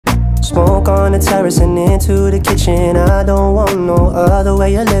Smoke on the terrace and into the kitchen. I don't want no other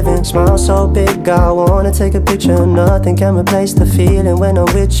way of living. Smile so big, I wanna take a picture. Nothing can replace the feeling when I'm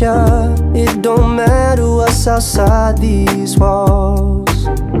with ya. It don't matter what's outside these walls.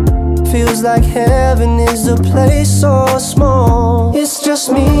 Feels like heaven is a place so small. It's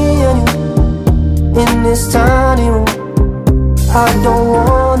just me and you in this tiny room. I don't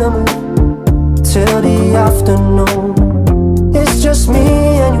wanna move till the afternoon. It's just me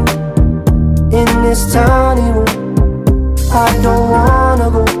and you in this tiny room. I don't wanna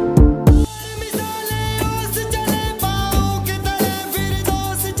go.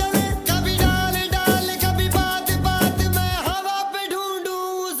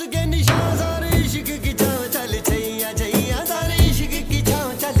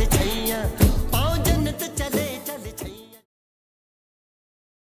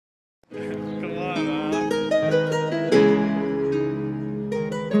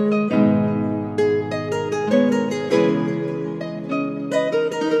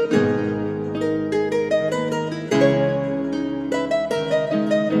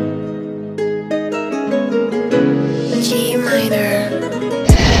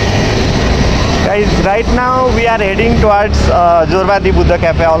 Guys, right now we are heading towards Jorvadi Buddha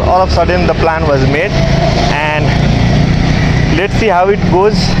Cafe. All of a sudden the plan was made, and let's see how it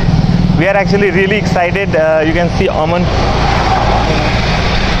goes. We are actually really excited. You can see Aman.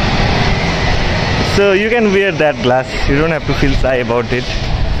 So you can wear that glass. You don't have to feel shy about it.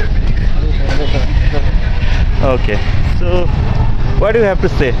 Okay. So what do you have to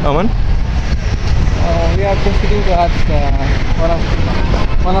say, Aman? We are just sitting to ask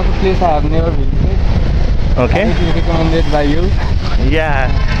one of the places I have never visited. Okay. It is recommended by you. Yeah.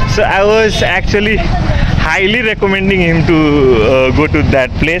 So I was actually highly recommending him to go to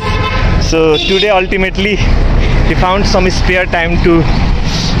that place. So today ultimately he found some spare time to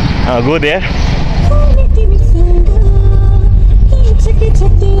go there.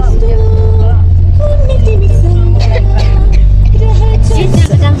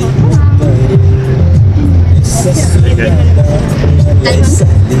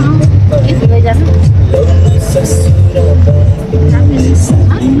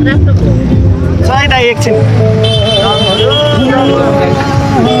 एकछिन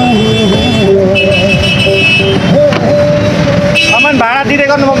अमन भाडा दिँदै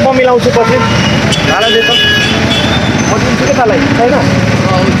गर्नु म मिलाउँछु पछि भाडा दे त म दिन्छु के तलाई हैन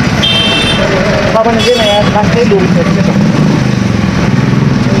तपाईले चाहिँ यहाँ खासै लुम्छ के त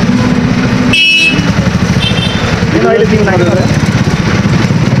किन अहिले दिन लाग्यो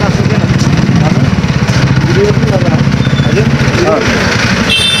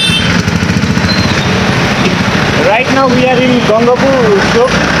Right now we are in Gangapur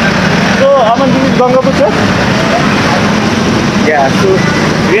Chowk. So Aman, this is Gangapur Chowk? Yeah, so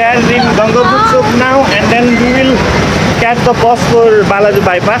we are in Gangapur Chowk now, and then we will catch the bus for Balaji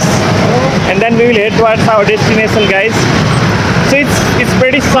bypass, and then we will head towards our destination, guys. So it's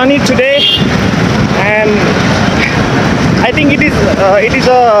pretty sunny today, and I think it is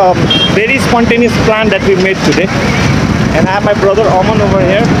a very spontaneous plan that we made today. And I have my brother Aman over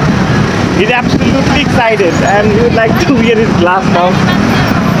here. He's absolutely excited and he would like to wear his glass now.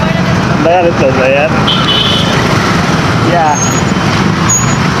 Yeah.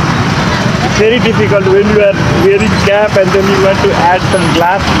 It's very difficult when you are wearing cap and then you want to add some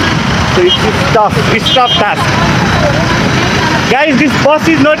glass. So it's tough. It's tough task. Guys, this bus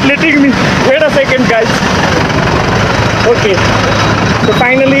is not letting me. Wait a second, guys. Okay. So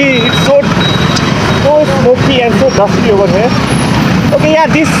finally, it's so smoky and so dusty over here. Okay, yeah,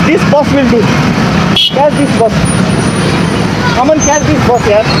 this bus will do. Catch this bus. Come on, catch this bus,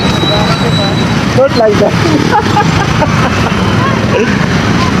 yeah. Not like that.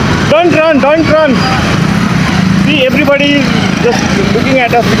 Don't run. See, everybody is just looking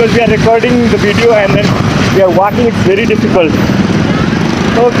at us because we are recording the video and then we are walking. It's very difficult.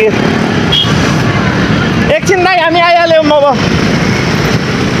 Okay.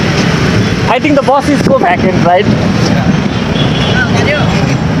 I think the bus is so vacant, right?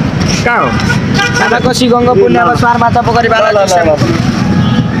 कहाँ हो? सादाकोशी गङ्गापुर lab स्वारमाता पोखरी बालाजी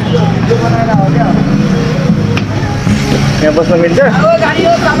यहाँ बस्न मिल्छ?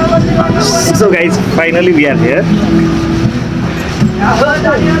 So guys, finally we are here.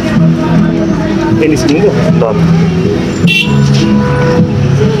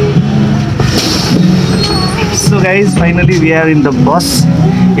 So guys, finally we are in the bus.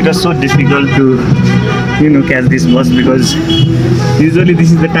 It was so difficult to catch this bus because usually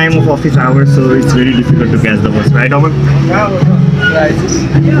this is the time of office hours, so it's very difficult to catch the bus, right, Aman?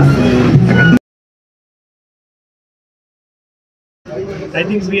 I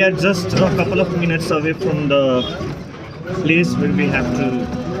think we are just a couple of minutes away from the place where we have to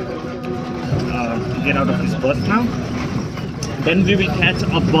get out of this bus now. Then we will catch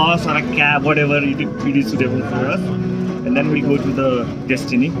a bus or a cab, whatever it is suitable for us, and then we'll go to the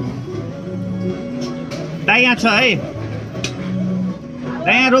destiny. दाइ यहाँ छ है,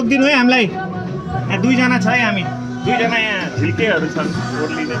 दाइ यहाँ रोकिदिनु है हामीलाई. यहाँ दुईजना छ है, हामी दुईजना यहाँ झिल्केहरू छन्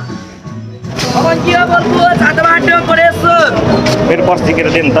ओर्लिने. मेरो बस झिकेर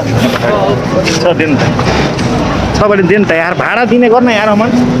दे नि त. छ दे नि त. छ भने दे नि त यार, भाडा दिने गर्न यार अमन.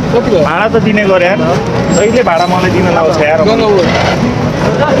 भाडा त दिने गर यार. जहिले भाडा मलाई दिन लाउँछ यार.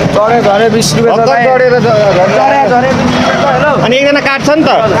 झरे 20 रुपैयाँ छ. अनि एकजना कार्ड छ नि त.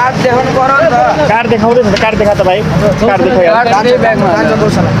 कार्ड देखाउनु पर्यो नि त. कार्ड देखाउँदैछ त, कार्ड देखा त भाइ. कार्ड देखा यार.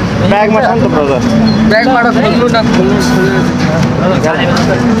 ब्यागमा छ नि त ब्रदर. ब्यागबाट खोल्नु न, खोल्नु.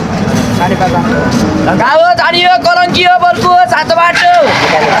 गाउँ जानियो कलङ्कियो बल्कु सातो बाटो.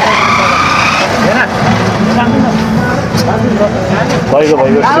 भइगयो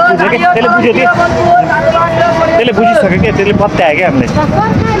त्यसले बुझ्यो कि, त्यसले बुझिसक्यो क्या, त्यसले पत्यायो क्या हामीले.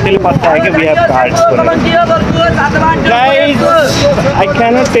 त्यसले पत्यायो कि we have cards. Guys, I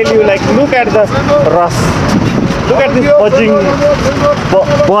cannot tell you, like, look at the rush. Look at this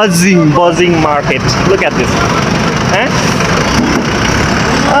buzzing market. Look at this.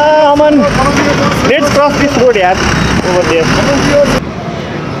 Aman, let's cross this road, yaar, over there.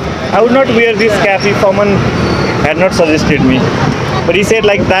 I would not wear this cap if someone had not suggested me. But he said,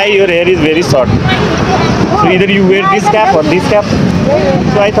 like, Thai, your hair is very short. So either you wear this cap or this cap.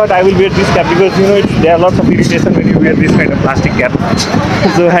 So I thought I will wear this cap because, you know, there are lots of irritation when you wear this kind of plastic cap.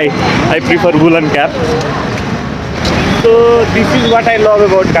 So I prefer woolen cap. So this is what I love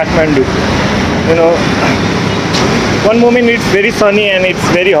about Kathmandu. You know, one moment it's very sunny and it's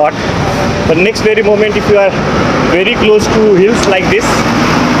very hot, but next very moment if you are very close to hills like this,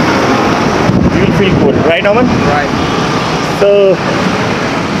 you will feel cold, right Aman? Right. So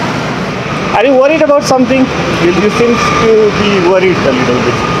are you worried about something? You seem to be worried a little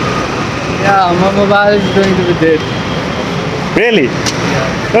bit. Yeah, my mobile is going to be dead. Really?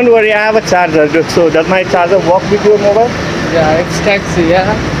 Don't worry, I have a charger. So does my charger work with your mobile? Yeah, it's taxi,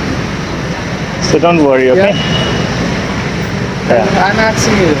 yeah. So don't worry, okay? I'm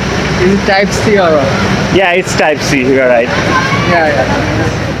asking you, is it type C or what? Yeah, it's type C, you're right. Yeah.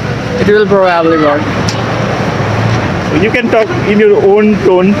 It will probably work. You can talk in your own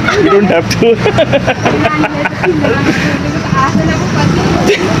tone, you don't have to.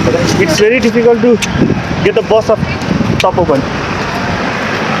 It's very difficult to get the bus of top open.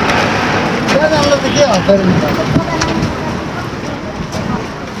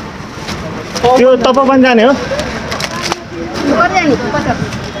 त्यो तपोवन जाने हो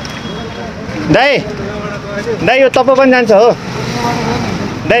दाइ दाइ यो तपोवन जान्छ हो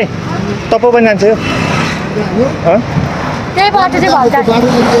दाइ तपोवन जान्छ यो त्यही बाटो चाहिँ भन्छ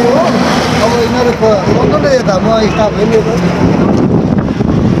अब यिनीहरु बन्द यता म स्टाफ हेर्नु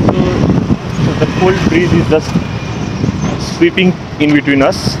The cold breeze is just sweeping in between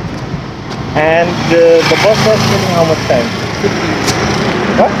us and the bus was taking how much time? 15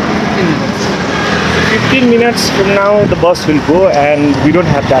 minutes. 15 minutes from now the bus will go and we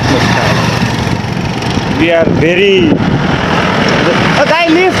don't have that much time. We are very... Oh, guy,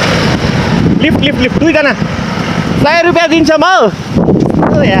 lift! Lift! दुईजना 100 रुपैयाँ दिन्छ म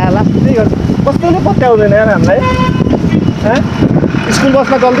यार लास्टै गर्छ कस्तोले पत्याउँदैन यार हामीलाई school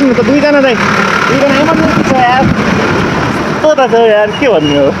बसमा चल्दैन नि त दुईजना दाइ दुईजना इमर्जेन्सी छ यार कस्तो त छ यार के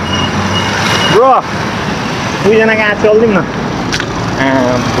भन्ने हो ब्रो दुईजना कहाँ चल्दिउँ न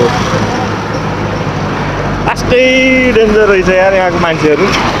लास्टै डेन्जर रहेछ यार यहाँको मान्छेहरू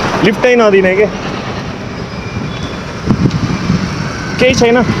लिफ्टै नदिने के केही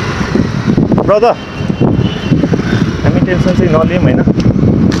छैन ब्रदर हामी टेन्सन चाहिँ नलियौँ होइन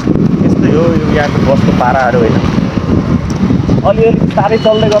यस्तै हो यो यहाँको बसको पाराहरू होइन अलिअलि बिस्तारै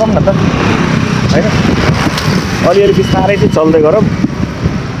चल्दै गरौँ न त होइन अलिअलि बिस्तारै चाहिँ चल्दै गरौँ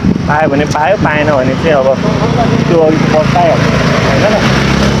पायो भने पायो पाएन भने चाहिँ अब त्यो अलिक बस पाइहाल्छ होइन न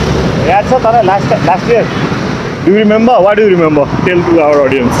याद छ तर last year do you remember what do you remember tell to our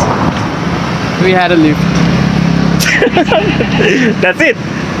audience We had a lift. That's it.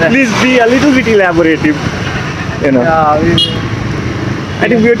 Please be a little bit elaborative. You know. Yeah, I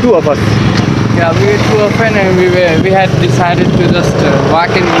think we were two of us. Yeah, we were too often and we had decided to just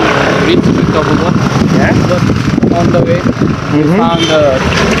walk and reach to Tobago. Yeah. But on the way, we found a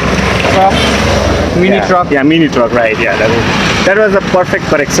truck, mini truck. Yeah, mini truck, right? Yeah, that was a perfect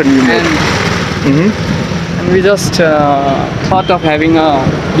correction you made. And we just thought of having a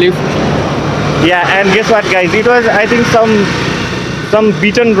lift. Yeah, and guess what, guys? It was, I think, some some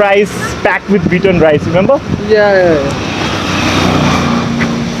beaten rice packed with beaten rice, remember? Yeah.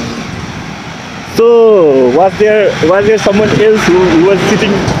 So was there someone else who was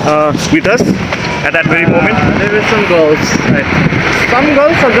sitting with us at that very moment? There were some girls. Some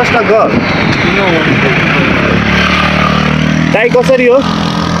girls or just a girl? No one. Dai कसरी हो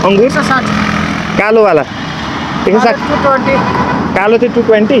अंगुर? 160. कालो वाला 160. 220. कालो चाहिँ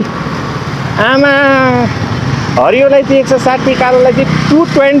 220. आमा हरियोलाई चाहिँ 160, कालोलाई चाहिँ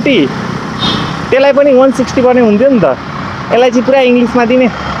 220. त्यसलाई पनि 160 पर्ने हुन्थ्यो नि त. यसलाई चाहिँ पुरा इङ्ग्लिसमा दिने.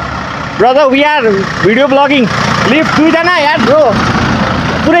 Brother we are video blogging. Lift 2 जना यार ब्रो.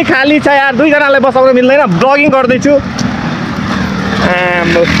 पुरै खाली छ यार, 2 जनालाई बसाउन मिल्दैन. ब्लगिङ गर्दैछु.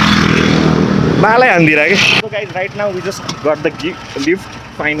 बालै हान्दिरा के. So guys, right now we just got the lift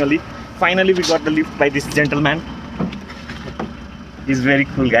finally. Finally we got the lift by this gentleman. He's very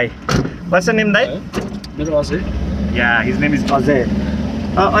cool guy. What's your name, Dai? Ajay. Yeah, his name is Ajay.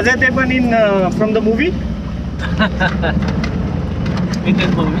 Ajay Devgan in from the movie?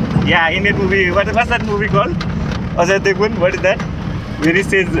 Indian movie. Yeah, Indian movie. What's that movie called? Ajay Devgan. What is that? Where he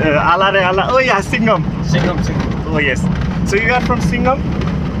says "Ala re ala." Oh yeah, Singham. Singham. Oh yes. So you are from Singham?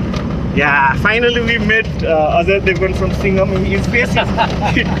 Yeah. Finally we met Ajay Devgan from Singham.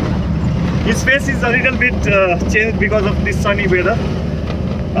 His face is a little bit changed because of this sunny weather.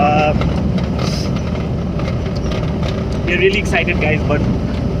 We're really excited, guys. But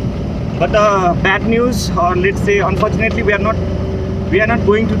bad news, or let's say, unfortunately, we are not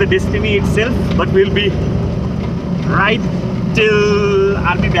going to the destiny itself, but we'll be right till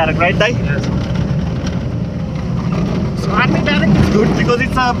Army Barrack, right, Dai? Yes. So Army Barrack is good because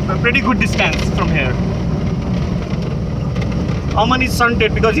it's a pretty good distance from here. Aman is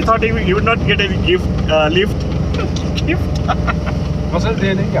stunted because he thought he would not get any lift. Gift.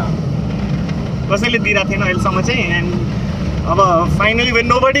 कसैले दिइरहेको थिएन अहिलेसम्म चाहिँ. And finally when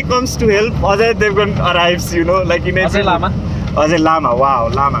nobody comes to help, Ajay Devgan arrives, you know, like in Ajay Lama. Ajay Lama, wow,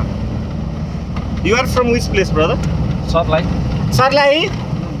 Lama. You are from which place, brother? Sarlai. Sarlai?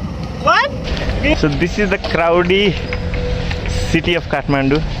 What? So this is the crowdy city of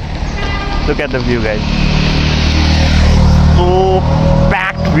Kathmandu. Look at the view, guys. So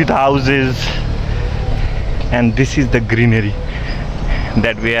packed with houses, and this is the greenery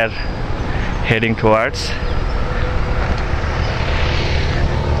that we are heading towards.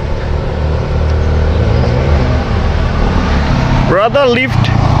 Brother, lift.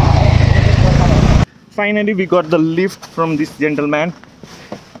 Finally we got the lift from this gentleman.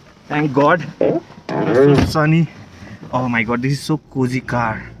 Thank God. So sunny. Oh my God, this is so cozy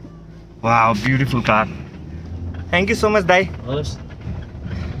car. Wow, beautiful car. Thank you so much, Dai. Yes.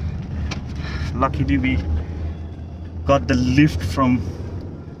 Luckily we got the lift from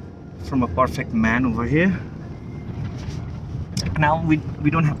a perfect man over here. Now we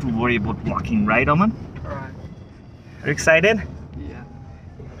don't have to worry about walking, right, Aman? Alright. Are you excited? Yeah.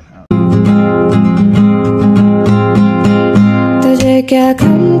 तुझे क्या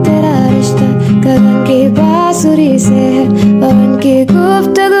गम तेरा रिश्ता गगन की बांसुरी से है, पवन की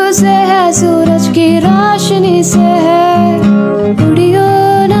गुफ्तगू से है, सूरज की रोशनी से है. उड़ियो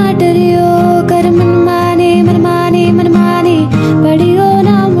ना डरियो कर मनमानी मनमानी मनमानी, पड़ियो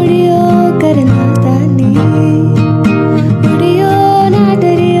ना मुड़ियो कर नादानी. उड़ियो ना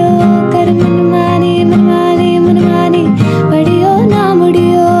डरियो कर मनमानी मनमानी मनमानी, पड़ियो ना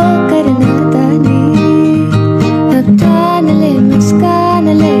मुड़ियो कर नादानी. अब जान ले मुस्कान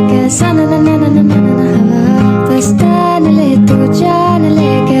ले कैसा ना ना ना ना ना ना ना हवा, बस जान ले तू जान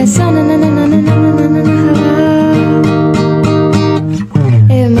ले कैसा ना ना ना ना ना ना ना ना हवा.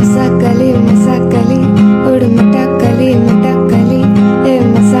 ए मसाकली उड़ मटाकली मटाकली, ए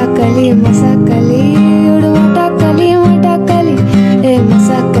मसाकली उड़ मटाकली मटाकली, ए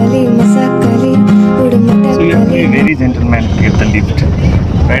मसाकली उड़ So you have to be मटाकली. very gentleman to get the lift,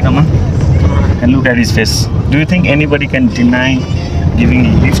 right, Aman? And look at his face. Do you think anybody can deny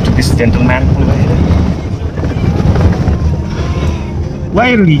giving lift to this gentleman? Why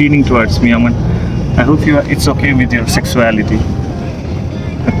are you leaning towards me, Aman? I hope it's okay with your sexuality.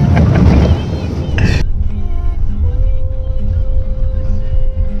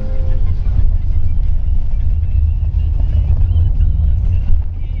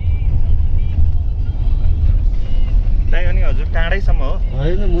 दाइ अनि हजुर टाढैसम्म हो?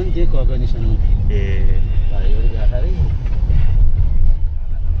 होइन म नि त्यही कगनीसँग ए भाइहरू गाठारै.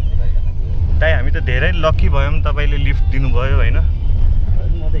 दाइ हामी त धेरै लकी भयौँ तपाईँले लिफ्ट दिनुभयो होइन?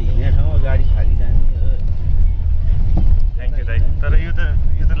 होइन म त हिँड्ने ठाउँमा गाडी खाली जाने हो. थ्याङ्क यू दाइ. तर यो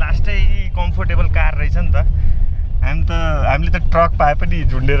त लास्टै कम्फोर्टेबल कार रहेछ नि हामीले त ट्रक पाए पनि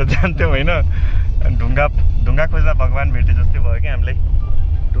झुन्डेर जान्थ्यौँ होइन? ढुङ्गा ढुङ्गा खोज्दा भगवान भेटे जस्तै भयो कि हामीलाई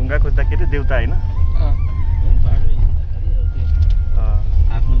ढुङ्गा खोज्दा के अरे देउता होइन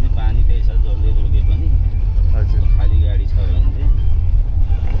आफ्नो चाहिँ पानी त्यही छ जसले रोके पनि हजुर खाली गाडी छ भने चाहिँ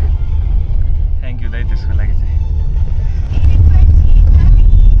थ्याङ्क यू दाइ त्यसको लागि चाहिँ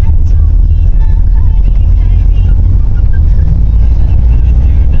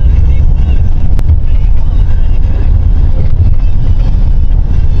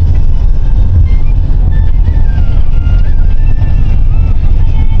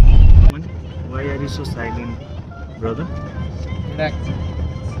So silent, brother.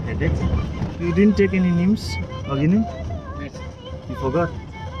 Headache. You didn't take any names again? Yes. You forgot.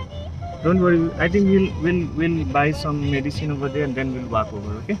 Don't worry. I think we'll buy some medicine over there and then we'll walk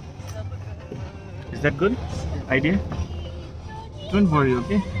over. Okay? Is that good? Idea? Don't worry.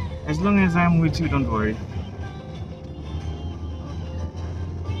 Okay? As long as I'm with you, don't worry.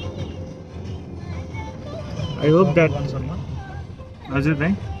 I hope that. हजुर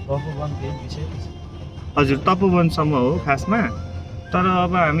भाइ हजुर तपोवनसम्म हो खासमा तर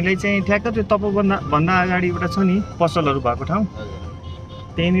अब हामीलाई चाहिँ ठ्याक्क त्यो तपोवनभन्दा अगाडि एउटा छ नि पसलहरू भएको ठाउँ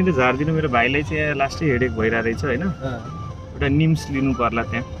त्यहीँनिर झारिदिनु मेरो भाइलाई चाहिँ लास्टै हेडेक भइरहेको रहेछ होइन एउटा निम्स लिनु पर्ला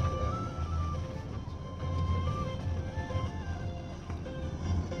त्यहाँ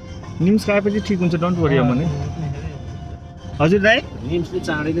निम्स खाएपछि ठिक हुन्छ डोन्ट वरी भने हजुर दाइ निम्सले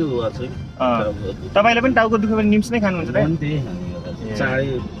चाँडै नै भएको छ कि तपाईँले पनि टाउको दुख्यो भने निम्स नै खानुहुन्छ दाइ चाँडै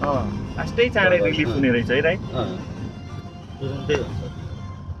लास्टै चाँडै रिलिफ हुने रहेछ है दाइ तुरुन्तै हुन्छ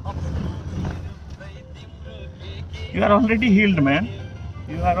You are already healed, man.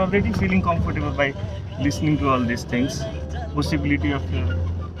 You are already feeling comfortable by listening to all these things. Possibility of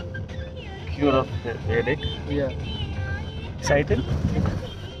cure of headache. Yeah. Excited?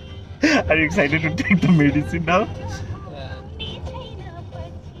 Are you excited to take the medicine now?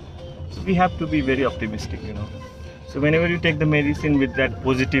 So we have to be very optimistic, you know. So whenever you take the medicine with that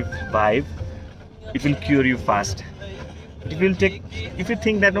positive vibe, it will cure you fast. It will take, if you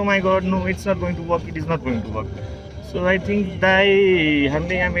think that, oh my god, no, it's not going to work, it is not going to work. So I think that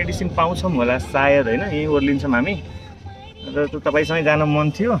हामीले यहाँ medicine पाउँछौँ होला सायद होइन यहीँ ओर्लिन्छौँ हामी र त्यो तपाईँसँगै जान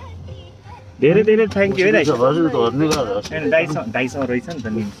मन थियो धेरै धेरै थ्याङ्क यू है दाइ दाइसँग रहेछ नि त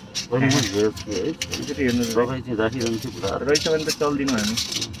नि रहेछ भने त चल्दिनु हामी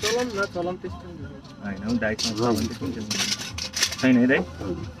होइन दाइसँग छैन है दाइ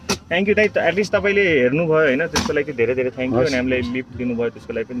थ्याङ्क यू दाइ एटलिस्ट तपाईँले हेर्नुभयो होइन त्यसको लागि धेरै धेरै थ्याङ्क यू अनि हामीलाई लिफ्ट दिनुभयो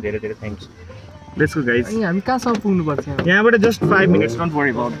त्यसको लागि पनि धेरै धेरै thank you let's go guys हामी कहाँसम्म पुग्नुपर्छ यहाँबाट just 5 minutes don't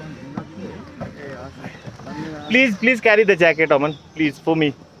worry about please क्यारी the jacket Aman please for me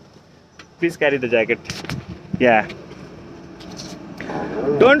please क्यारी द ज्याकेट या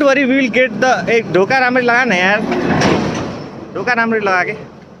don't worry we will get the ए ढोका राम्ररी लगा न यार ढोका राम्ररी लगा के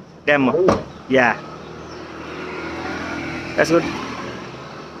ड्याममा या that's good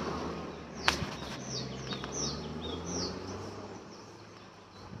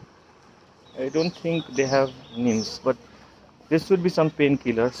I don't think they have names, but there should be some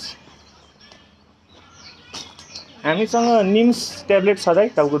painkillers. हामीसँग निम्स ट्याब्लेट छ दाइ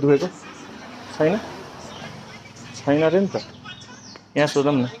टाउको दुखेको छैन छैन रे नि त यहाँ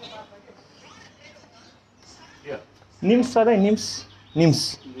सोधौँ न निम्स छ दाइ निम्स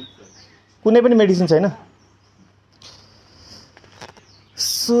कुनै पनि मेडिसिन छैन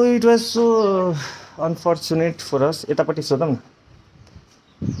so it was so unfortunate फर अस यतापट्टि सोधौँ न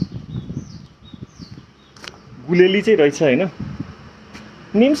गुलेली चाहिँ रहेछ होइन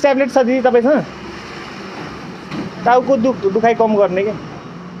निम्स ट्याब्लेट छ दिदी तपाईँसँग टाउको दुखाइ कम गर्ने के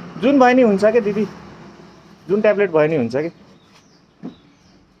जुन भयो नि हुन्छ क्या दिदी जुन ट्याब्लेट भयो नि हुन्छ कि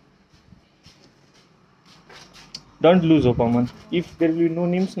डोन्ट लुज hope Aman if there will be no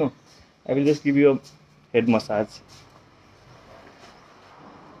NIMS no I will just give you a head massage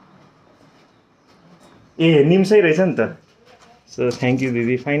ए निम्सै रहेछ नि त सो थ्याङ्क यू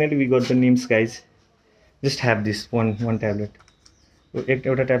दिदी finally we got the NIMS guys Just have this one tablet.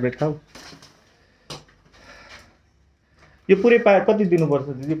 एउटा ट्याब्लेट खाऊ यो पुरै कति दिनुपर्छ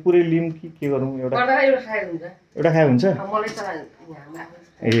दिदी पुरै लिम कि के गरौँ एउटा खाए हुन्छ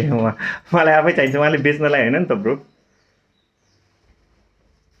ए मलाई आफै चाहिन्छ उहाँले बेच्नलाई होइन नि त bro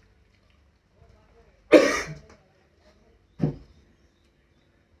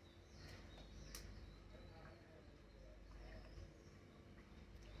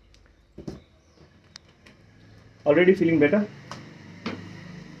Already feeling better?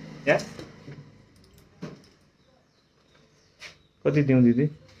 Yeah? कति दिउँ दिदी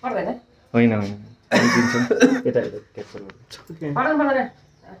होइन होइन यता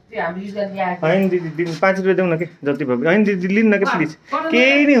होइन दिदी 5 रुपियाँ देऊ न के जति भयो होइन दिदी लिन्न के प्लिज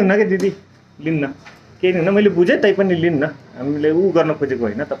केही नै हुन्न के दिदी लिन्न केही हुन मैले बुझेँ तै पनि लिनु न हामीले उ गर्न खोजेको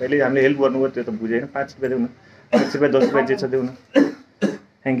होइन तपाईले हामीले हेल्प गर्नुभयो त्यो त बुझेँ हैन 5 रुपैयाँ देऊ न 5 रुपैयाँ 10 रुपैयाँ जे छ देऊ न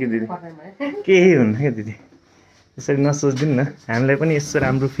थ्यांक यू दिदी केही हुन्न के दिदी यसरी नसोच्दिनु न हामीलाई पनि यसो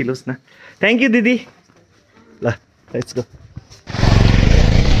राम्रो फिल होस् न थ्यांक यू दिदी ल let's go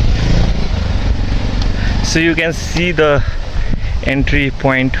So you can see the entry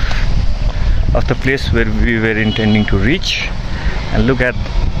point of the place where we were intending to reach and look at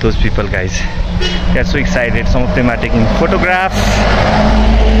those people guys, they are so excited. Some of them are taking photographs.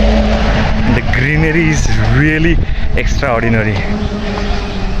 The greenery is really extraordinary.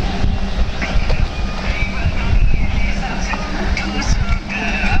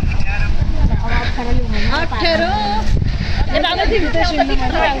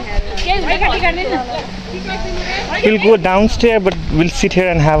 We'll go downstairs, but we'll sit here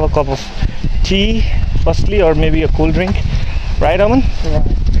and have a cup of tea firstly, or maybe a cool drink, right Aman? Yeah.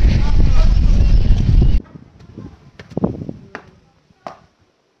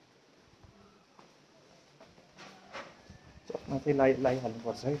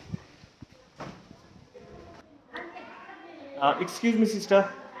 Excuse me sister.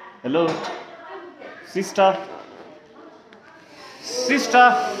 Hello sister. Sister,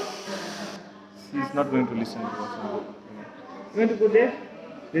 she's not going to listen to us. You want to go there?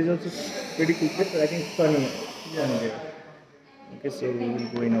 There's also pretty cool place, but I think it's funny. There. Okay, so we will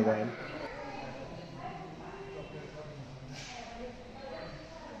go in a while.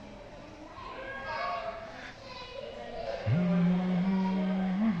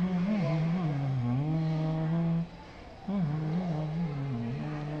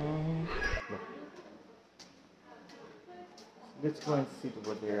 Let's go and sit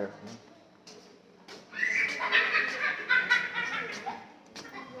over there.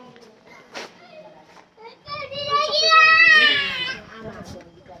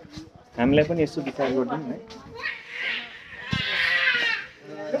 हामीलाई पनि यसो विचार गर्दिन है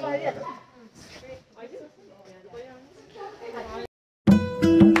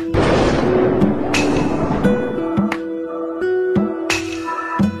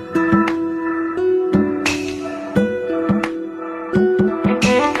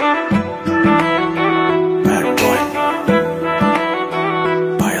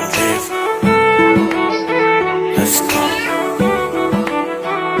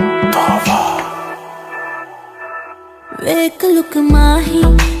एक look माही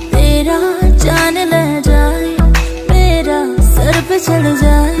तेरा जान ले जाए, मेरा सर पे चढ़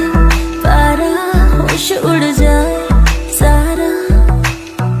जाए, पारा होश उड़ जाए सारा।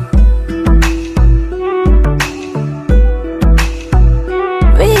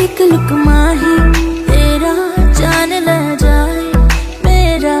 एक लुक माही तेरा जान ले जाए,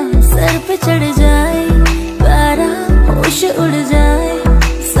 मेरा सर पे चढ़ जाए, पारा होश उड़ जाए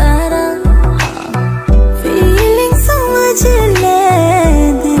सारा।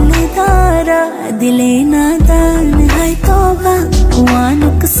 दिले नादान है तौबा, हुआ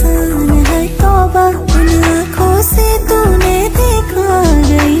नुकसान है तौबा, उन आँखों से तूने देखा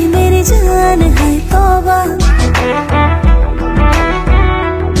गई मेरी जान है तौबा।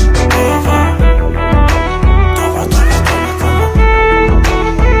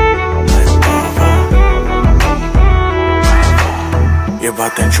 ये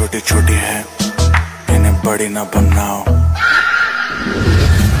बातें छोटी छोटी है, इन्हें बड़ी ना बनाओ।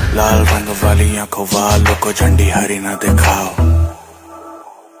 लाल रंग वाली आंखों वालों को झंडी हरी ना दिखाओ।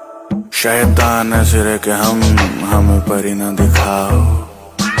 शैतान सिरे के हम परी ना दिखाओ।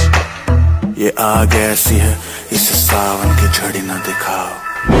 ये आग ऐसी है, इसे सावन की झड़ी ना दिखाओ।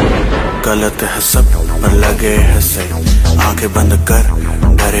 गलत है सब पर लगे है सही, आंखें बंद कर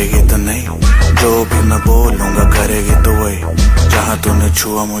डरेगी तो नहीं, जो भी मैं बोलूंगा करेगी तो वही, जहाँ तूने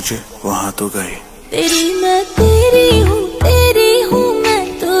छुआ मुझे वहाँ तू गई। तेरी मैं तेरी हूँ मैं,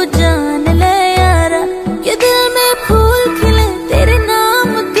 तू जान ले यारा, ये दिल में फूल खिले तेरे नाम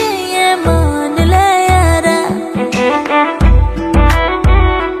के, ये मान ले यारा।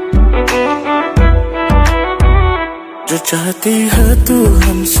 जो चाहती है तू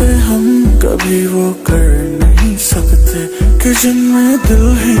हमसे हम कभी वो कर नहीं सकते, कि जिनमें दिल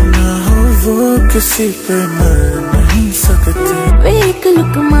ही ना हो वो किसी पे मर नहीं सकते। एक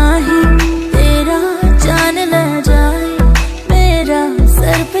लुक माही तेरा जान ले जाए, मेरा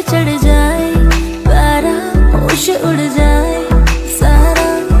सर पे चढ़ जाए, पारा होश उड़ जाए सारा।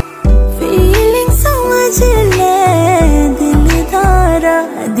 फीलिंग समझ ले दिल धारा,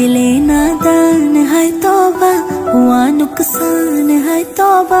 दिले नादान है तौबा, हुआ नुकसान है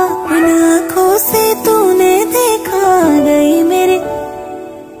तौबा, उन आँखों से तूने देखा गई मेरे।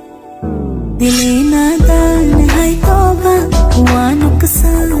 दिले नादान है तौबा, हुआ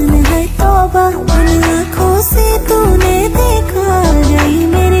नुकसान है तौबा, उन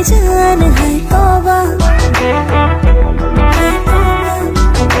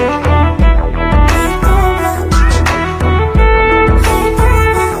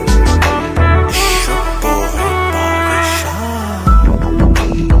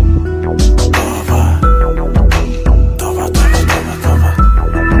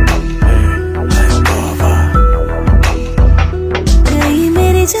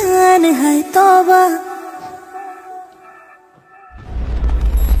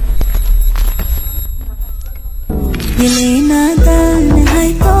दिले नादान है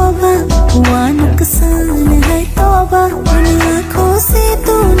तौबा, हुआ नुकसान है तौबा, उन आँखों से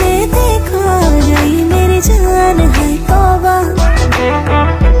तूने देखा गई मेरी जान है तौबा।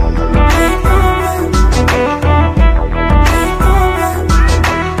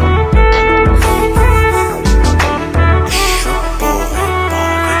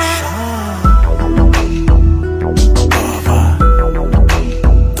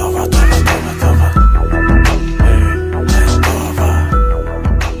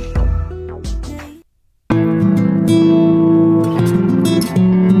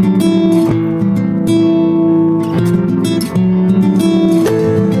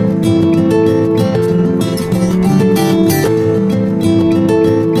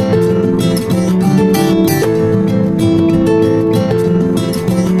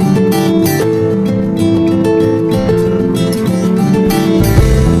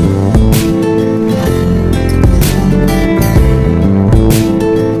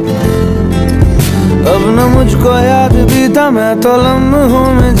 मुझको याद भी था, मैं तो लम्हों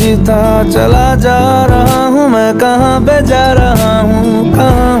में जीता चला जा रहा हूँ। मैं कहाँ पे जा रहा हूँ,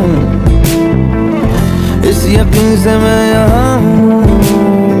 कहाँ हूँ, इस यकीन से मैं यहाँ हूँ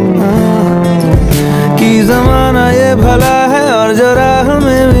कि ज़माना ये भला है और जो राह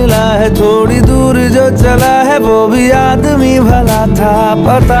में मिला है, थोड़ी दूर जो चला है वो भी आदमी भला था।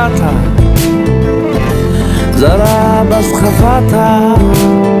 पता था जरा बस खफा था,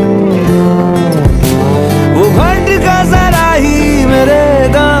 वो भट का जरा ही मेरे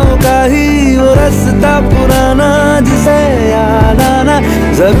गांव का ही वो रास्ता पुराना जिसे याद आना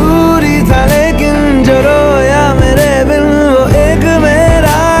जरूरी था। लेकिन जो रोया मेरे बिन वो एक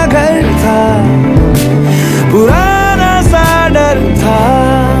मेरा घर था, पुराना सा डर था,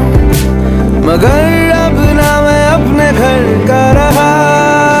 मगर अब ना मैं अपने घर का रहा।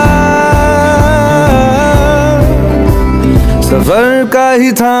 सफर का ही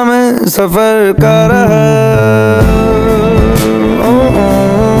था मैं सफर का रहा।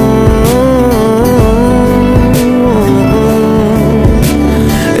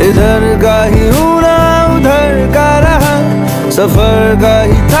 इधर का ही हूँ ना उधर का रहा, सफर का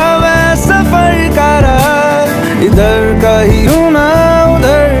ही था मैं सफर का रहा। इधर का ही हूँ ना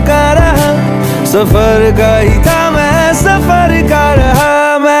उधर का रहा, सफर का ही था मैं सफर का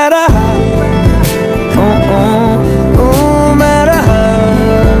रहा। मैं रहा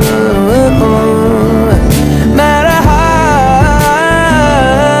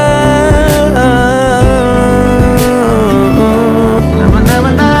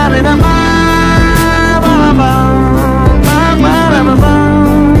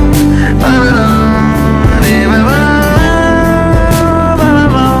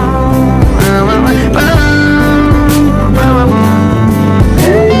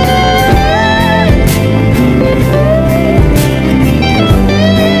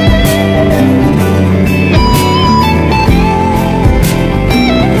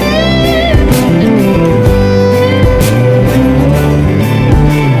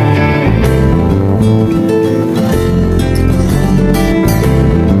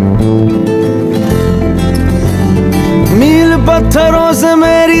पत्थरों से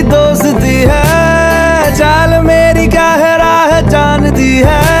मेरी दोस्ती है, चाल मेरी क्या है राह जानती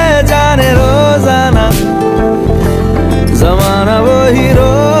है। जाने रोजाना जमाना वही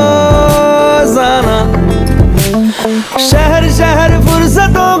रोजाना, शहर शहर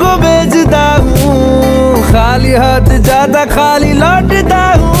फुर्सतों को बेचता हूँ, खाली हाथ जाता खाली लौटता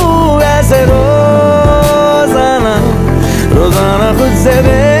हूँ। ऐसे रोजाना रोजाना खुद से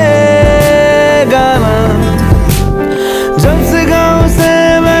बेगाना, जब से गांव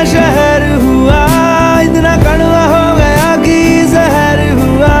से मैं शहर हुआ, इतना कड़वा हो गया कि जहर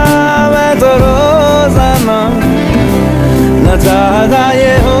हुआ। मैं तो रोजाना न चाहता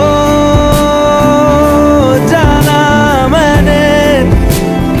ये हो जाना मैंने,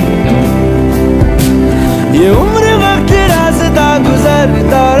 ये उम्र वक्त रास्ता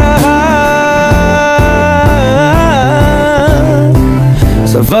गुजरता रहा।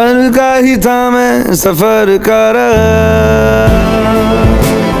 सफर का ही था मैं सफर का रहा।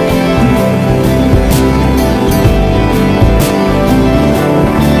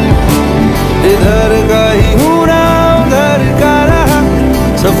 इधर का ही हूँ ना उधर का रहा,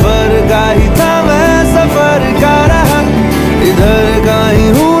 सफर का ही था मैं सफर का रहा। इधर का ही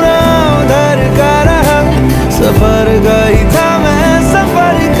हूँ ना उधर का रहा, सफर का ही था मैं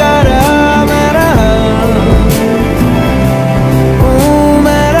सफर का रहा। मैं रहा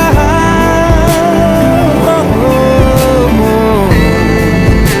मैं रहा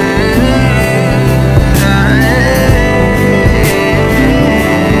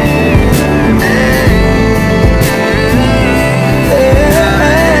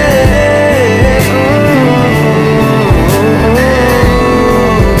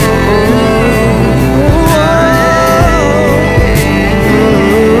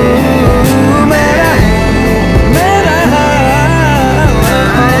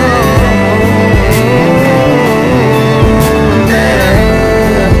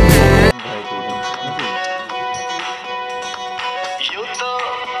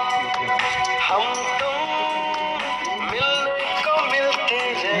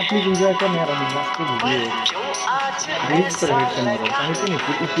प्लीज एंजॉय करने आ रहा हूँ लास्ट वीडियो रील्स पर हेड करना है कहीं पे नहीं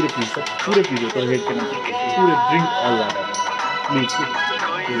पूरे पीस तो हेड करना पूरे ड्रिंक ऑल दैट प्लीज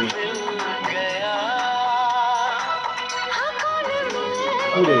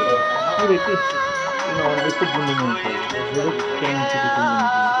पूरे किस और बिस्कुट बुंदे में ज़रूर कैन से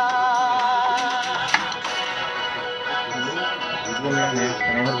वीडियो में है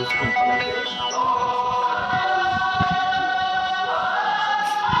हमारा बिस्कुट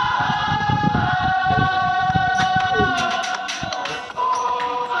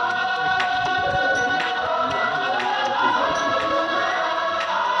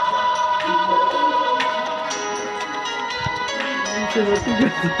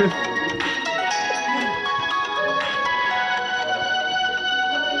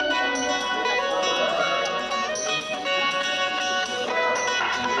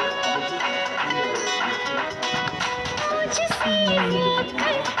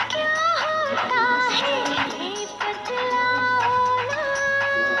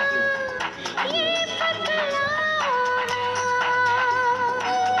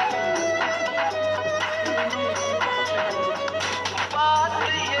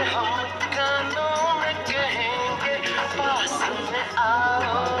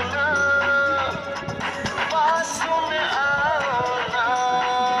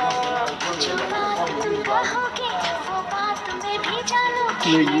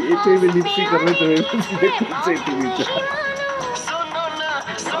ये कोई भी लिपसी कर रहे तो से तो नीचे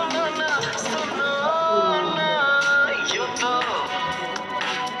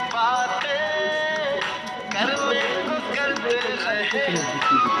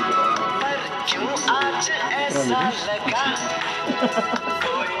क्यों आज ऐसा लगा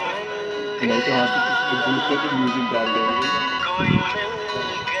नहीं तो हाथ से म्यूजिक डाल देंगे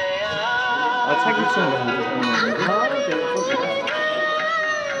अच्छा किस सुन रहा हूँ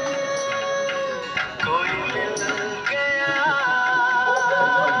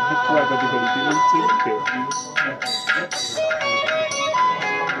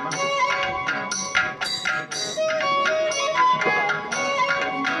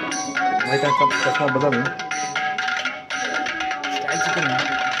भाई का चश्मा बदल स्टाइल से तो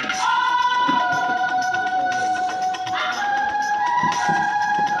नहीं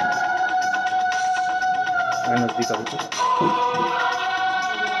नजदीक आ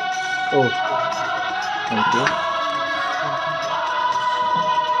ओह थैंक यू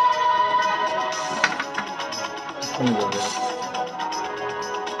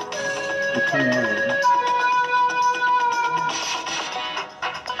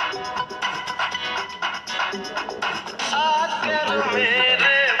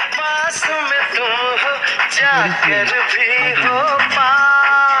जाकर भी हो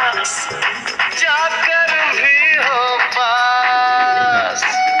पास जाकर भी हो पास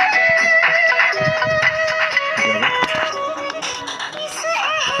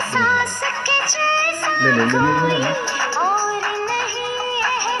ले और नहीं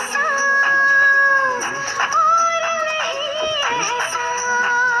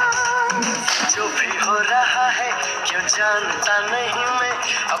जो भी हो रहा है क्यों जानता नहीं मैं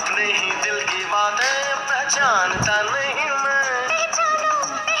अपने ही दिल की बातें पहचानता नहीं मैं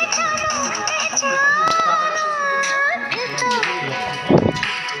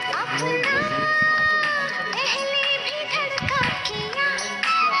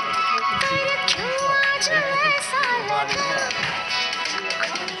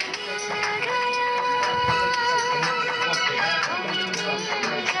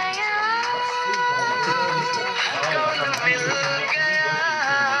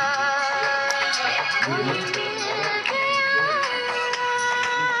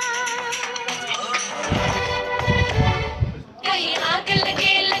कहीं आग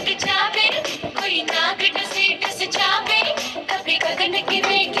लगे लग जावे कोई नाग डसे डस जावे कभी गगन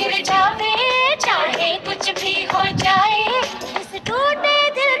गिरे गिर जावे चाहे कुछ भी हो जाए इस टूटे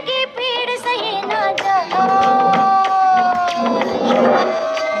दिल की पीड़ सही ना जाओ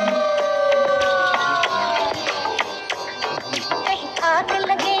कहीं आग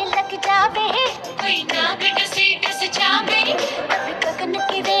लगे लग जावे कोई नाग डसे डस जावे कभी गगन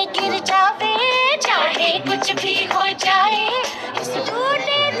गिरे गिर जावे चाहे कुछ भी हो जाए इस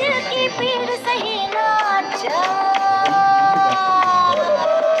टूटे दिल की पीड़ सही ना जाए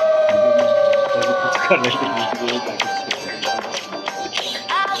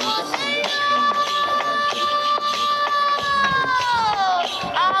आओ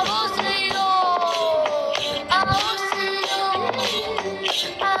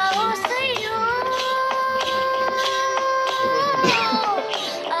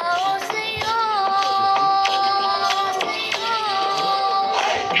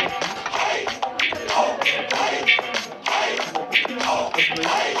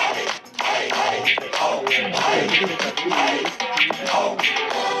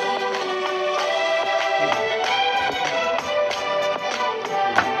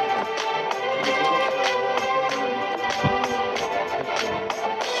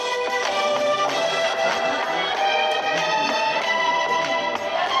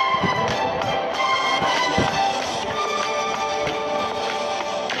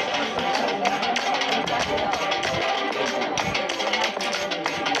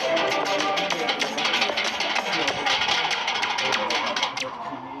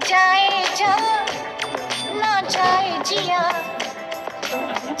जाए जा ना जाए जिया,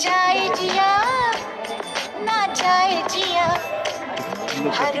 जाए जिया ना जाए जिया।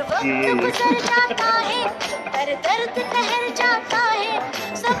 हर वक्त गुजर जाता है, पर दर्द ठहर जाता है।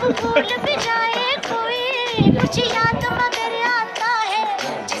 सब भूल भी जाए कोई, कुछ याद मगर आता है।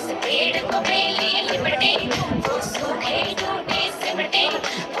 जिस पेड़ को बेली लिपटे वो सूखे टूटे सिमटे।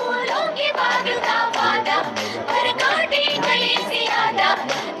 फूलों के बाग का वादा पर काटे गले से आधा।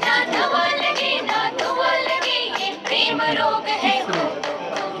 ना दवा लगे ना दुआ लगे, ये प्रेम रोग है।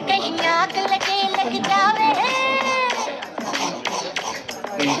 कहीं आग लगे लग जावे,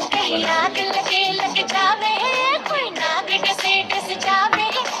 कहीं आग लगे लग जावे। कोई नाग डसे डस जावे,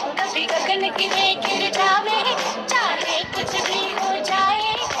 कभी गगन गिरे गिर जावे। चाहे कुछ भी हो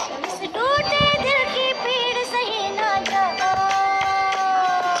जाए, इस टूटे दिल की पीड़ सही ना जा।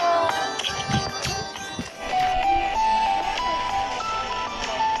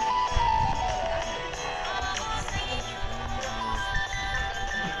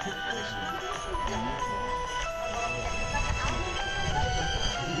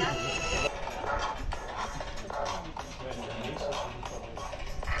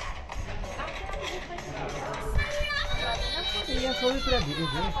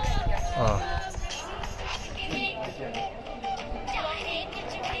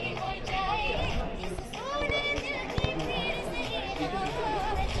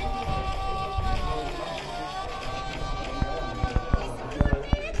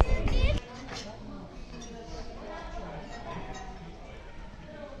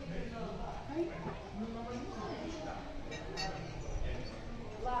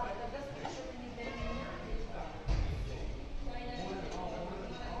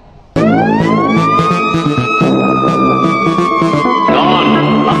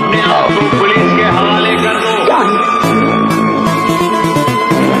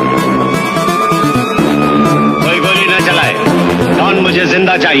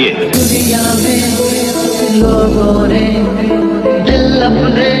 जिंदा चाहिए। दुनिया में लोगों ने दिल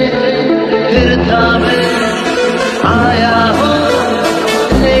अपने फिर थामे, आया हो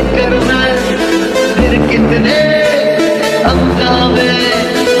लेकर मैं फिर कितने हंगामे।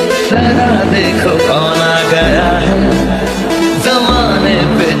 जरा देखो कौन आ गया है, जमाने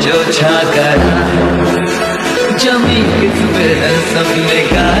पे जो छा गया है। जमी किस पे है सब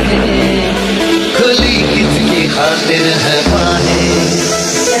निगाहें, खुली किसकी खातिर है बाहें।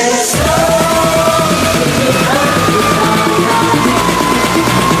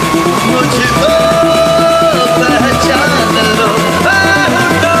 मुझको पहचान लो,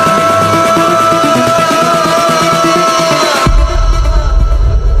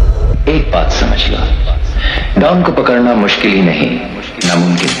 एक बात समझ लो, डॉन को पकड़ना मुश्किल ही नहीं,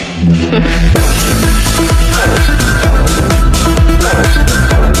 नामुमकिन है।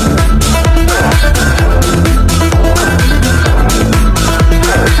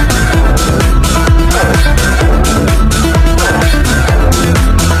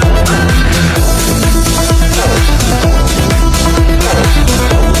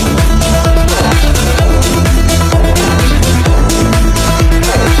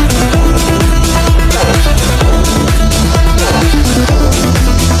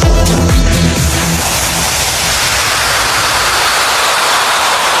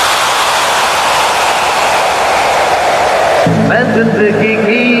 मैं जिंदगी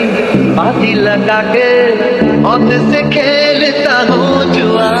की बाजी लगा के मौत से खेलता हूँ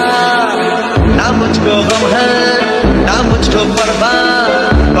जुआ। ना मुझको गम है ना मुझको परवाह,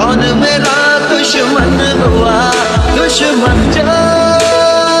 कौन मेरा दुश्मन हुआ। दुश्मन जो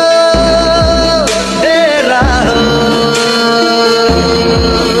तेरा हो,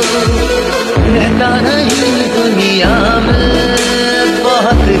 रहता नहीं दुनिया में,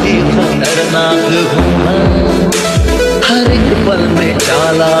 बहुत ही खतरनाक हूँ मैं। हर एक पल में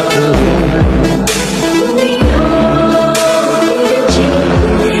चालाक हूँ।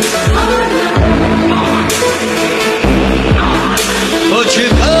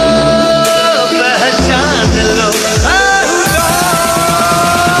 मुझको पहचान लो,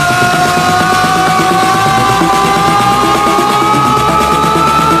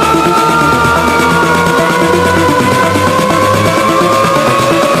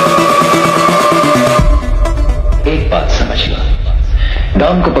 एक बात समझ लो,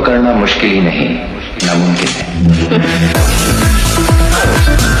 डॉन को पकड़ना मुश्किल ही नहीं, नामुमकिन है।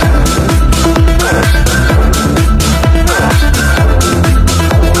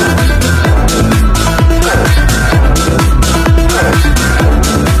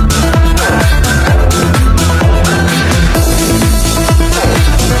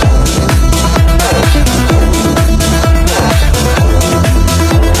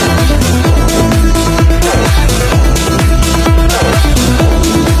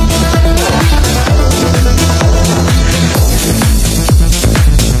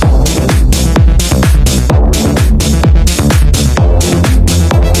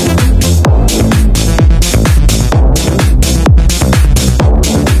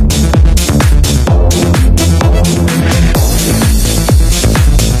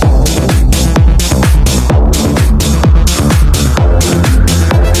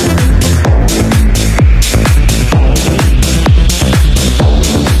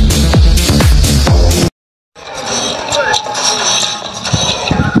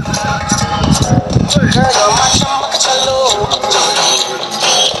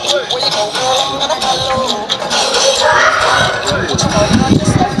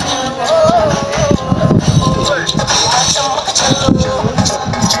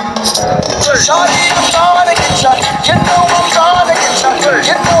 You know I'm gonna get you.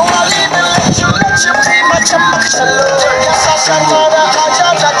 You know I'll even let you be my chamak chalo. Ya sasha mara aja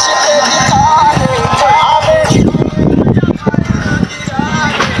nachi teri taane.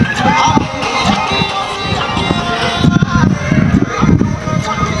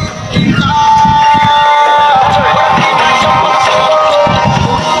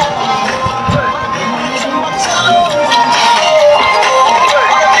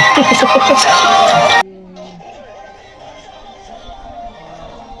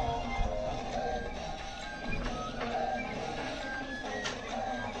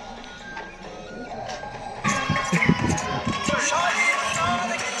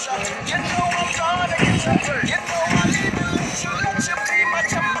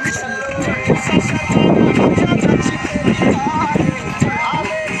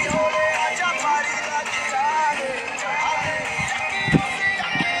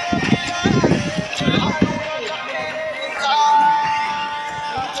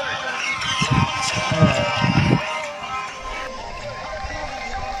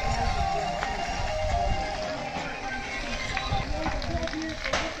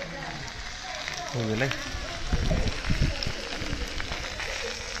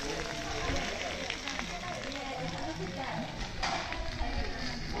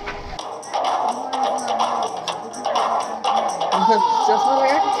 चश्मा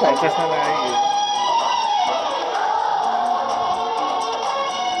लगा के चश्मा लगाएंगे।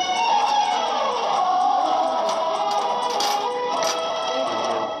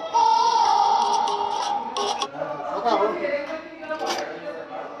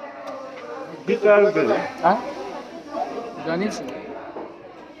 हाँ जानी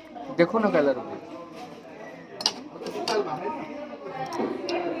देखो ना कलर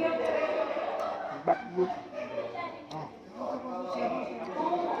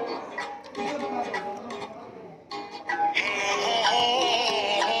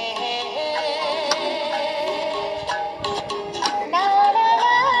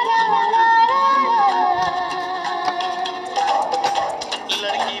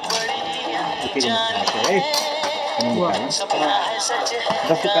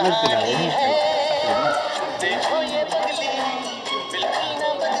देखो ये बदली बिल्कुल ना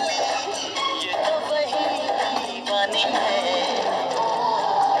बदली, ये तो वही दीवानी है।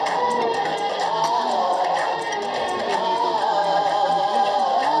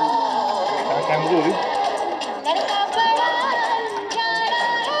 लड़का बड़ा अनजाना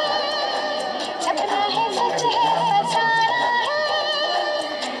है, सपना है सच है अफसाना है।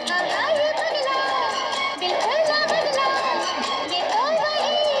 हाँ ये बदला बिल्कुल ना बदला, ये तो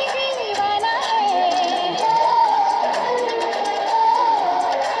वही दीवाना है।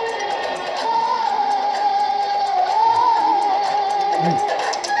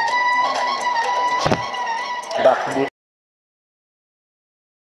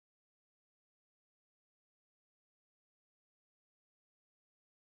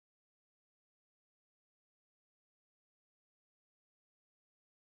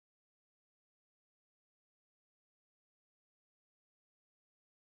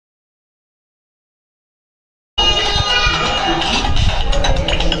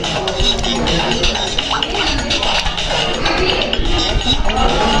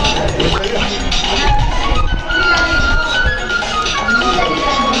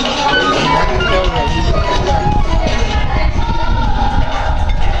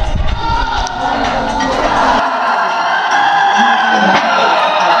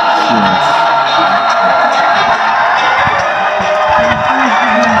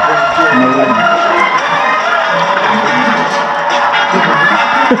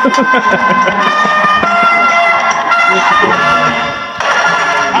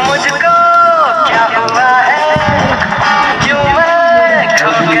 मुझको क्या हुआ है, क्यों मैं खो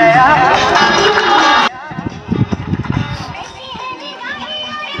गया।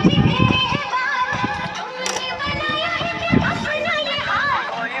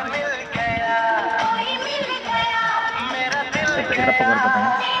 कोई मिल गया, मेरा दिल गया।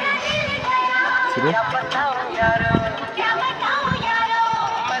 क्या बताऊं यारो,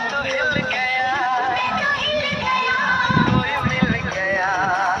 मैं तो हिल गया। कोई मिल गया,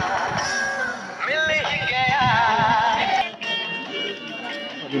 मिल ही गया।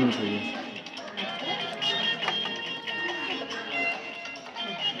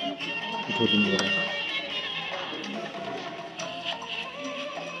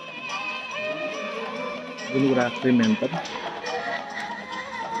 Dulu raktri mentor.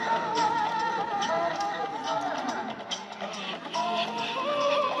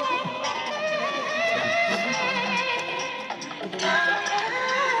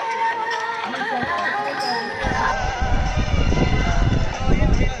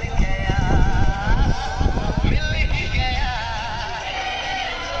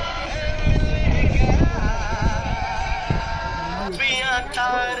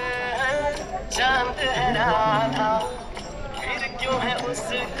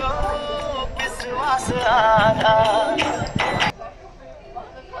 पास आना।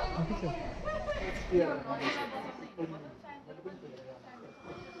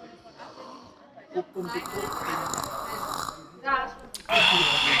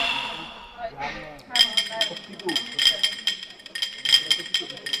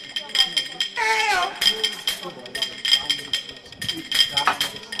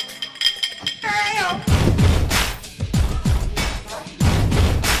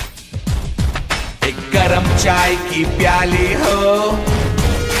 एक गरम चाय की प्याली हो,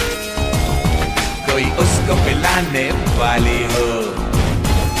 कोई उसको पिलाने वाली हो,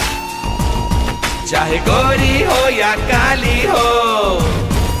 चाहे गोरी हो या काली हो,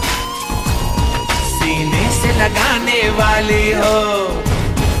 सीने से लगाने वाली हो।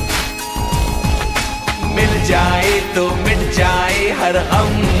 मिल जाए तो मिट जाए हर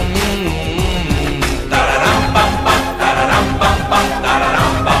गम। ताराराम पम पम, ताराराम पम पम,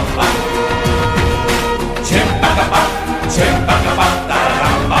 ताराराम पम पम, झिम-पक-पम, झिम-पक-पम,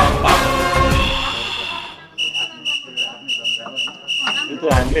 ताराराम पम पम। यो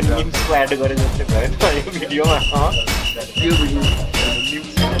त हामीले निम्सको एड गरे जस्तै भयो नि यो भिडियोमा। यो निम्स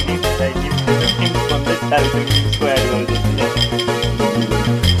भन्दै टाइपको निम्सको एड गरे जस्तै।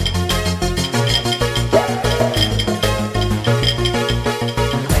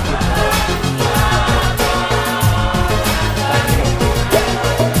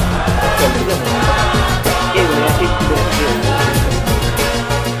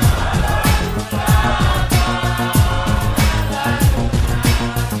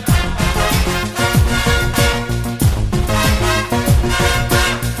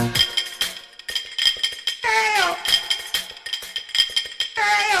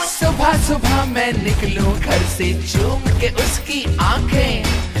 सुबह सुबह मैं निकलूं घर से चूम के उसकी आंखें,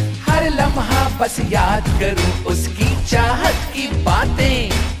 हर लम्हा बस याद करूं उसकी चाहत की बातें।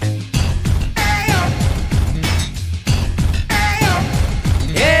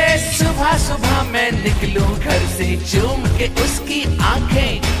 ये सुबह सुबह मैं निकलूं घर से चूम के उसकी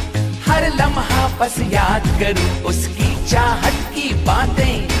आंखें, हर लम्हा बस याद करूं उसकी चाहत की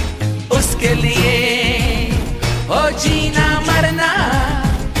बातें। उसके लिए हो जीना मरना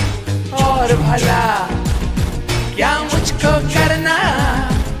और भला क्या मुझको करना।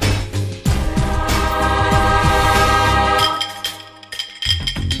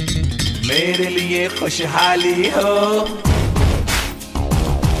 मेरे लिए खुशहाली हो,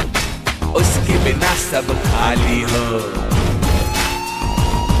 उसके बिना सब खाली हो,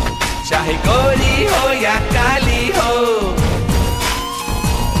 चाहे गोरी हो या काली हो,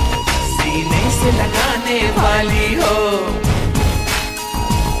 सीने से लगाने वाली हो।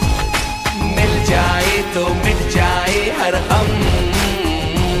 मिल जाए तो मिट जाए हर गम।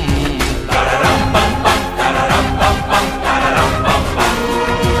 ताराराम पम पम, ताराराम पम पम, ताराराम पम पम,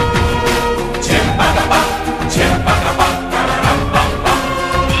 झिम-पक-पम, झिम-पक-पम, ताराराम पम पम।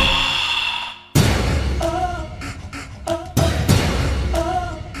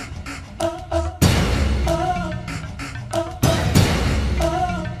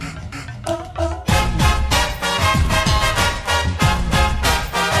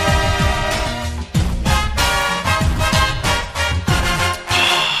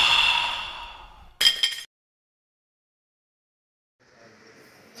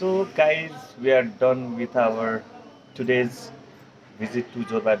 So guys, we are done with our today's visit to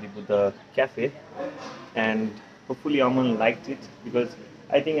Jodhpur Buddha Cafe, and hopefully Aman liked it, because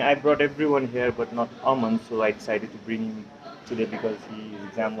I think I brought everyone here but not Aman, so I decided to bring him today because his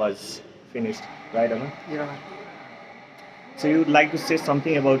exam was finished, right Aman? Yeah. So you would like to say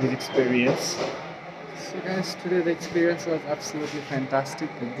something about his experience? So guys, today the experience was absolutely fantastic.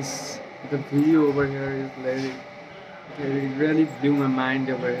 The view over here is very, it really blew my mind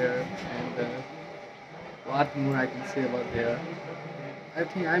over here, and what more I can say about there.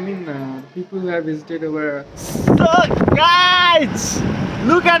 I mean, people who have visited over. So guys,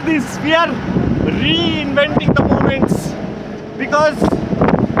 look at this, we are reinventing the moments, because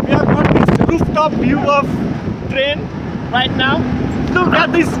we have got this rooftop view of train right now. Look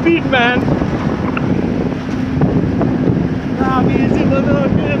at this speed, man.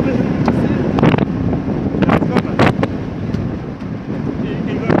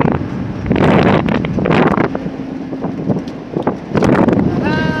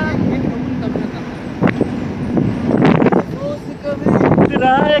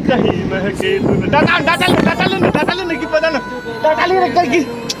 कहीं महके data लेने की पता ना data ले रखा की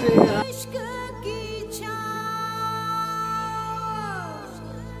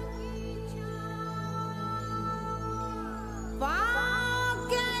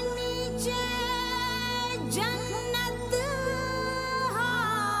जन्नत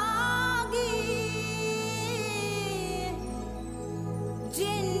होगी।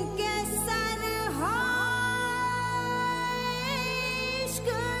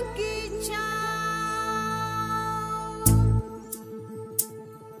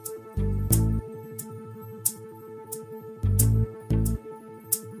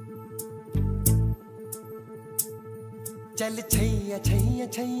 चल छैया छैया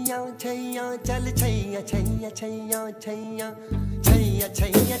छैया छैया चल छैया छैया छैया छैया छैया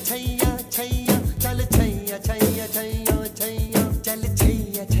छैया छैया छैया चल छैया छैया छैया छैया चल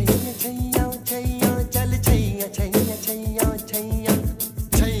छैया छैया छैया छैया चल छैया छैया छैया छैया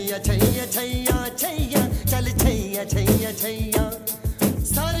छैया छैया छैया छैया चल छैया छैया छैया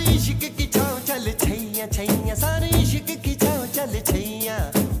सारे इश्क की छाँव चल छैया छैया सारे इश्क की छाँव चल छैया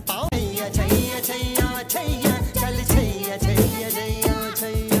छैया छैया छैया छैया चल छैया छैया छैया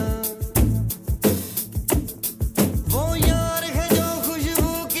छैया वो यार है जो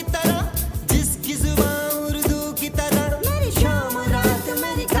खुशबू की तरह जिसकी जुबान उर्दू की तरह मेरी शाम रात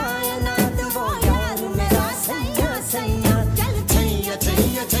मेरी कायनात वो यार मेरा सैया सैया चल छैया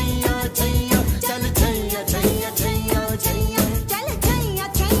छैया छैया छैया चल छैया छैया छैया छैया चल छैया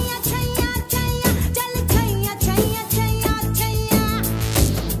छैया छैया छैया चल छैया छैया छैया छैया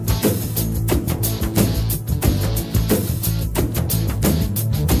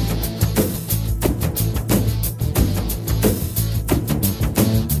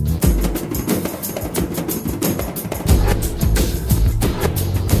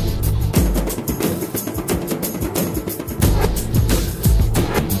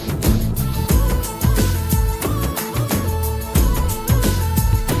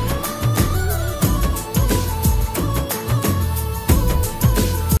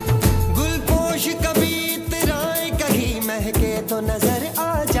गुलपोश कभी इतराए कहीं महके तो नजर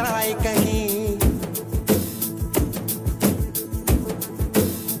आ जाए कहीं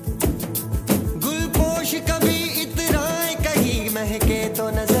गुलपोश कभी इतराए कहीं महके तो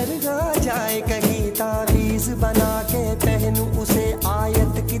नजर आ जाए कहीं तावीज बना के पहनूं उसे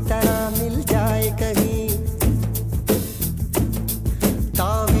आयत की तरह मिल जाए कहीं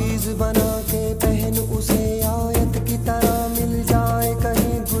तावीज बना के पहनूं उसे आयत की तरह मिल जाए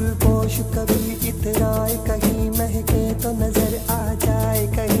कहीं गुलपोश कभी इतराए कहीं महके तो नजर आ जाए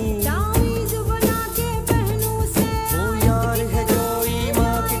कहीं तावीज बना के पहनूं उसे वो यार है जो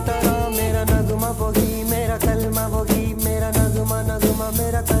ईमान की तरह मेरा नगमा वही मेरा कलमा वही मेरा नगमा नगमा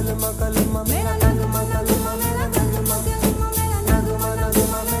मेरा कलमा कलमा मेरा नगमा कलमा मेरा नगमा कलमा मेरा नगमा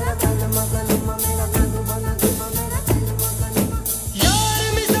नगमा मेरा कलमा कलमा मेरा नगमा नगमा मेरा कलमा कलमा यार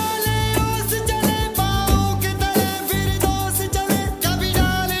मिसाले ओस चले पाँव के तले फिर दोस्त चले कभी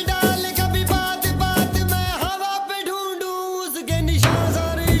डाल डाल कभी बात बात में हवा पे ढूंढूं उसके निशान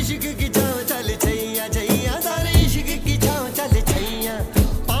सारे इश्क की छाँव चल छैया छैया सारे इश्क की छाँव चल छैया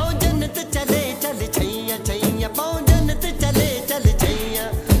पाँव जन्नत चले चल छैया छैया पाँव जन्नत चले चल छैया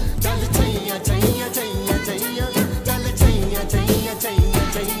चल छैया छैया छैया छैया चल छैया छैया छैया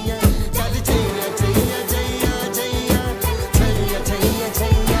छैया चल छैया छैया छैया छैया छैया छैया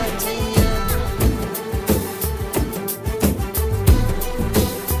छैया छैया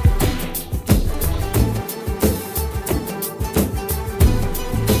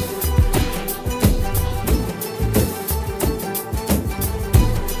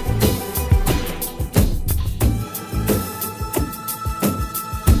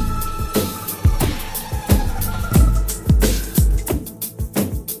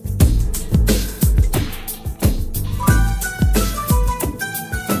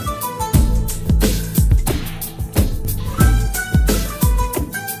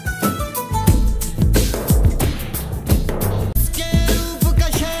उसके रूप का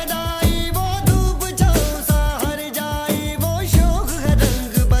शहनाई वो धूप छाँव सा हर जाई वो शौक है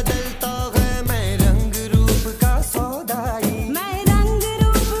रंग बदलता है मैं रंग रूप का सौदाई मैं रंग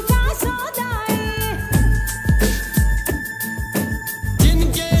रूप का सौदाई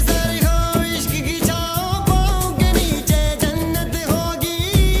जिनके सर हो इश्क की छाँव पाँव के नीचे जन्नत होगी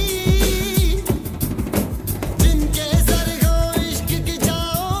जिनके सर हो इश्क की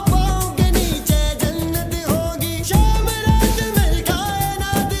छाँव पाँव के नीचे जन्नत होगी शाम रात मेरी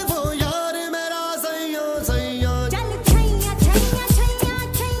कायनात वो यार मेरा सैया सैया चल छैया छैया छैया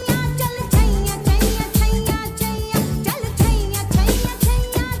छैया चल छैया छैया छैया छैया चल छैया छैया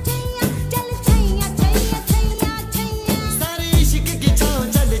छैया छैया चल छैया छैया छैया छैया सारे इश्क की छाँव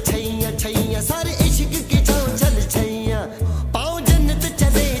चल छैया छैया सारे इश्क की छाँव चल छैया पाँव जन्नत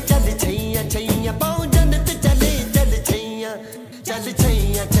चले चल छैया छैया पाँव जन्नत चले चल छैया चल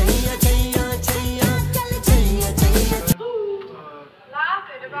छैया छैया छैया छैया चल छैया छैया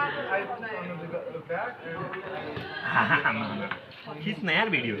खींचना यार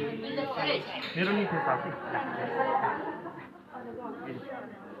वीडियो मेरो नहीं थे साथी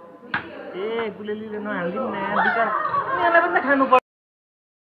ए गुलेलीले नहालिदिउँ न यार बिचार उनीहरूलाई पनि त खानु पर्छ